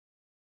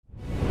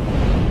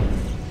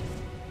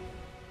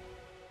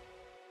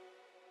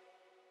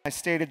I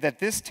stated that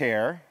this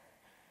tear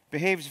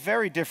behaves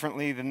very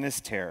differently than this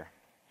tear.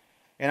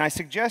 And I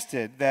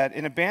suggested that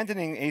in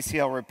abandoning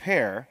ACL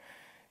repair,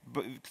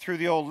 through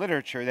the old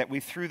literature, that we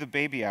threw the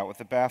baby out with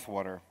the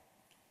bathwater.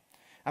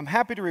 I'm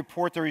happy to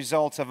report the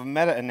results of a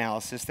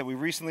meta-analysis that we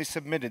recently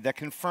submitted that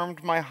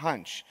confirmed my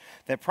hunch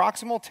that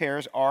proximal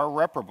tears are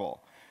reparable.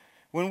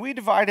 When we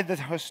divided the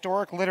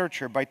historic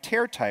literature by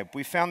tear type,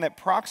 we found that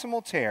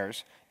proximal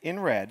tears, in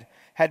red,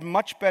 had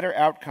much better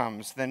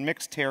outcomes than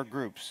mixed tear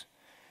groups.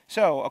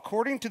 So,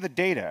 according to the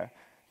data,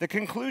 the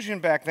conclusion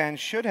back then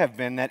should have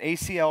been that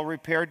ACL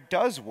repair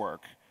does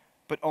work,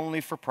 but only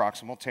for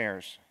proximal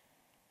tears.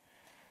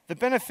 The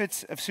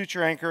benefits of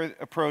suture anchor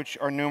approach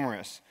are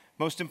numerous.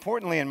 Most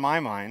importantly, in my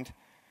mind,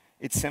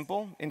 it's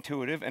simple,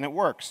 intuitive, and it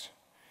works.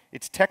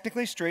 It's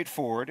technically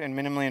straightforward and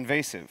minimally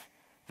invasive.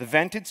 The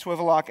vented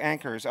swivel lock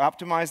anchors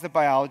optimize the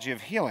biology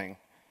of healing.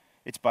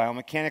 It's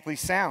biomechanically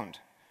sound.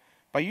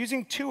 By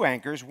using 2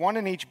 anchors, 1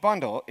 in each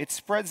bundle, it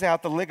spreads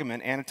out the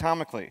ligament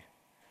anatomically.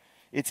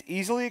 It's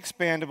easily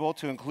expandable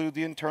to include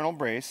the internal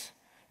brace.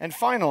 And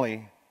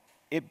finally,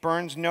 it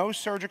burns no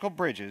surgical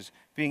bridges,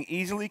 being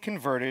easily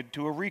converted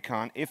to a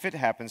recon if it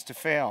happens to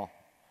fail.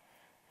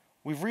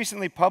 We've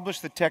recently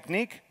published the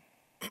technique,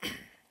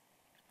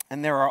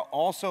 and there are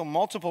also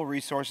multiple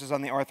resources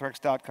on the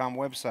Arthrex.com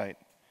website.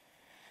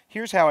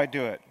 Here's how I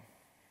do it.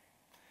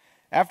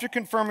 After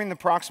confirming the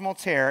proximal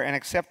tear and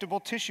acceptable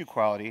tissue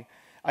quality,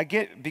 I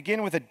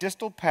begin with a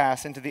distal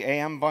pass into the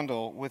AM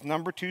bundle with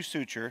number 2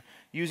 suture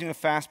using a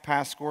fast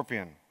pass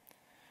scorpion.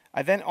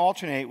 I then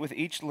alternate with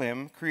each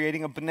limb,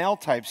 creating a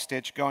Bunnell-type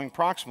stitch going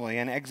proximally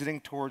and exiting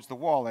towards the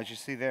wall, as you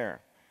see there.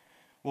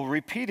 We'll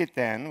repeat it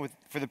then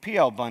for the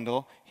PL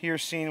bundle, here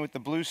seen with the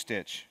blue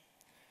stitch.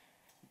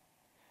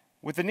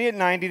 With the knee at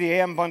 90, the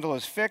AM bundle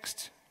is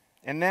fixed,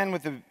 and then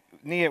with the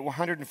knee at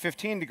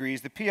 115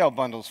 degrees, the PL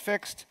bundle is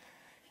fixed.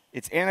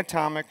 It's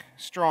anatomic,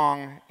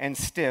 strong, and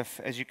stiff,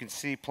 as you can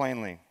see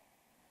plainly.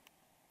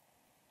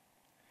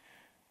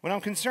 When I'm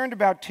concerned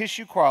about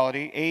tissue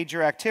quality, age,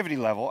 or activity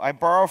level, I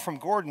borrow from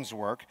Gordon's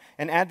work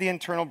and add the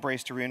internal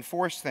brace to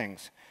reinforce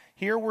things.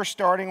 Here we're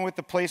starting with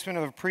the placement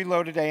of a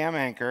preloaded AM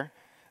anchor.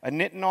 A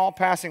nitinol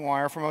passing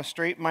wire from a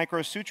straight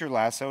micro suture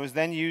lasso is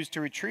then used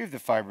to retrieve the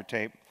fiber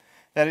tape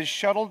that is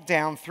shuttled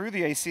down through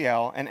the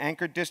ACL and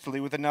anchored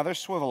distally with another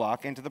swivel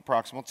lock into the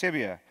proximal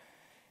tibia.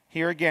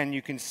 Here again,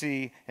 you can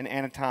see an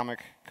anatomic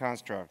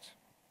construct.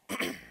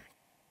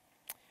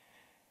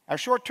 Our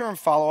short-term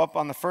follow-up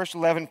on the first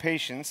 11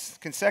 patients,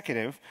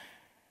 consecutive,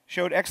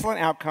 showed excellent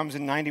outcomes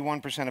in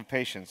 91% of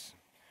patients.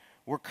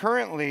 We're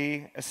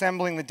currently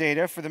assembling the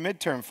data for the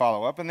midterm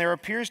follow-up, and there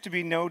appears to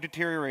be no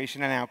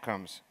deterioration in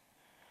outcomes.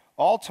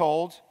 All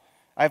told,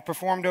 I've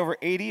performed over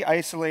 80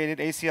 isolated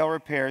ACL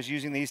repairs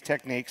using these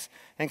techniques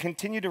and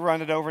continue to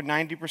run at over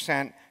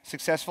 90%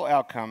 successful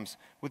outcomes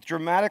with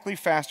dramatically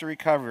faster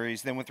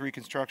recoveries than with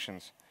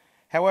reconstructions.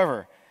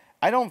 However,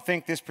 I don't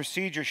think this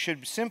procedure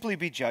should simply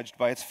be judged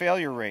by its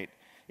failure rate.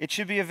 It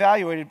should be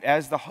evaluated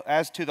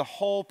as to the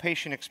whole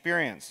patient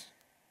experience.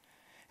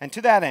 And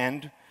to that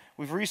end,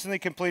 we've recently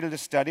completed a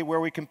study where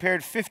we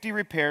compared 50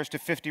 repairs to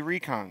 50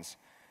 recons.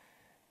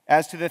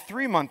 As to the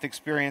 3-month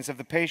experience of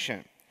the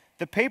patient,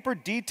 the paper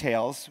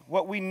details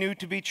what we knew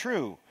to be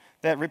true,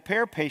 that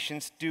repair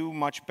patients do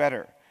much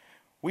better.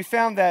 We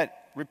found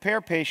that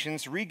repair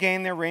patients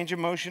regain their range of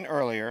motion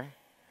earlier,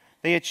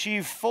 they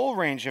achieve full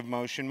range of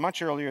motion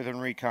much earlier than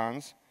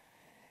recons,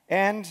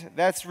 and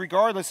that's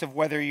regardless of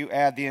whether you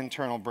add the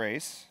internal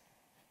brace.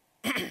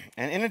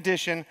 And in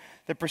addition,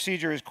 the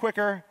procedure is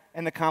quicker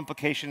and the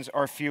complications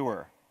are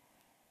fewer.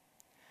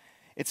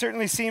 It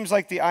certainly seems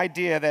like the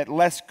idea that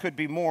less could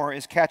be more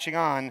is catching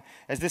on,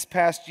 as this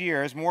past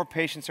year, as more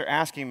patients are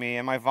asking me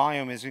and my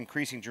volume is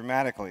increasing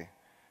dramatically.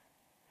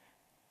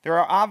 There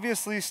are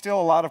obviously still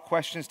a lot of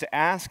questions to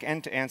ask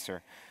and to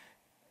answer.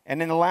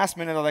 And in the last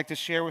minute, I'd like to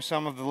share with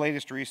some of the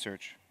latest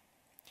research.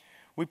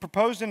 We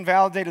proposed and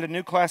validated a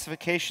new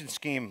classification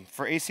scheme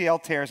for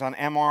ACL tears on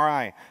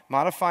MRI,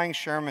 modifying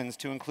Sherman's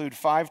to include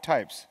 5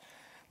 types.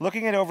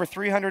 Looking at over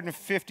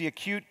 350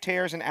 acute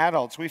tears in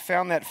adults, we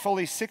found that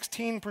fully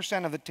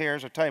 16% of the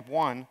tears are type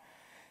 1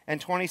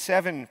 and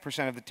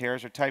 27% of the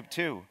tears are type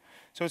 2.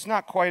 So it's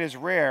not quite as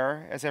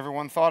rare as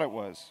everyone thought it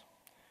was.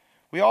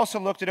 We also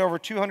looked at over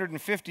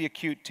 250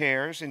 acute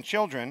tears in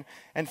children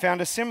and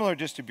found a similar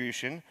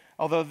distribution,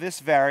 although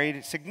this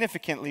varied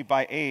significantly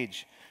by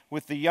age,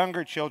 with the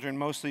younger children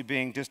mostly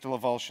being distal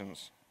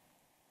avulsions.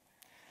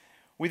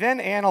 We then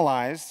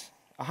analyzed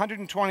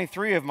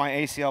 123 of my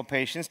ACL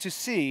patients to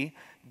see,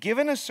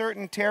 given a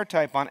certain tear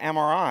type on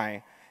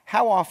MRI,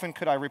 how often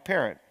could I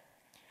repair it?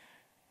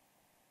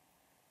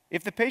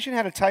 If the patient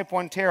had a type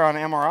 1 tear on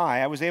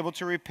MRI, I was able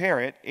to repair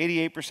it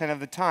 88% of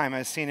the time,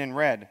 as seen in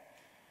red.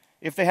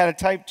 If they had a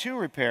type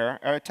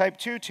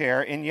 2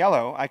 tear in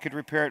yellow, I could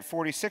repair it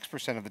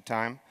 46% of the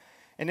time.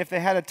 And if they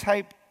had a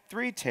type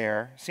 3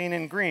 tear, seen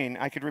in green,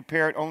 I could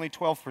repair it only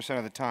 12%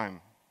 of the time.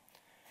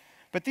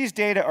 But these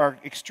data are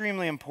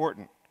extremely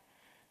important,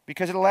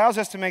 because it allows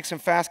us to make some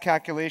fast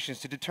calculations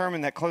to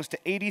determine that close to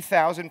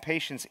 80,000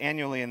 patients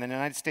annually in the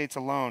United States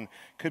alone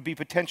could be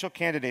potential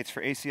candidates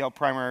for ACL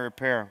primary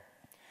repair.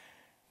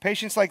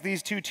 Patients like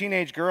these two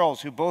teenage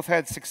girls who both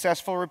had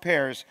successful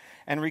repairs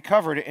and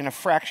recovered in a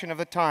fraction of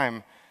the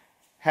time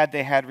had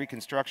they had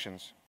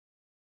reconstructions.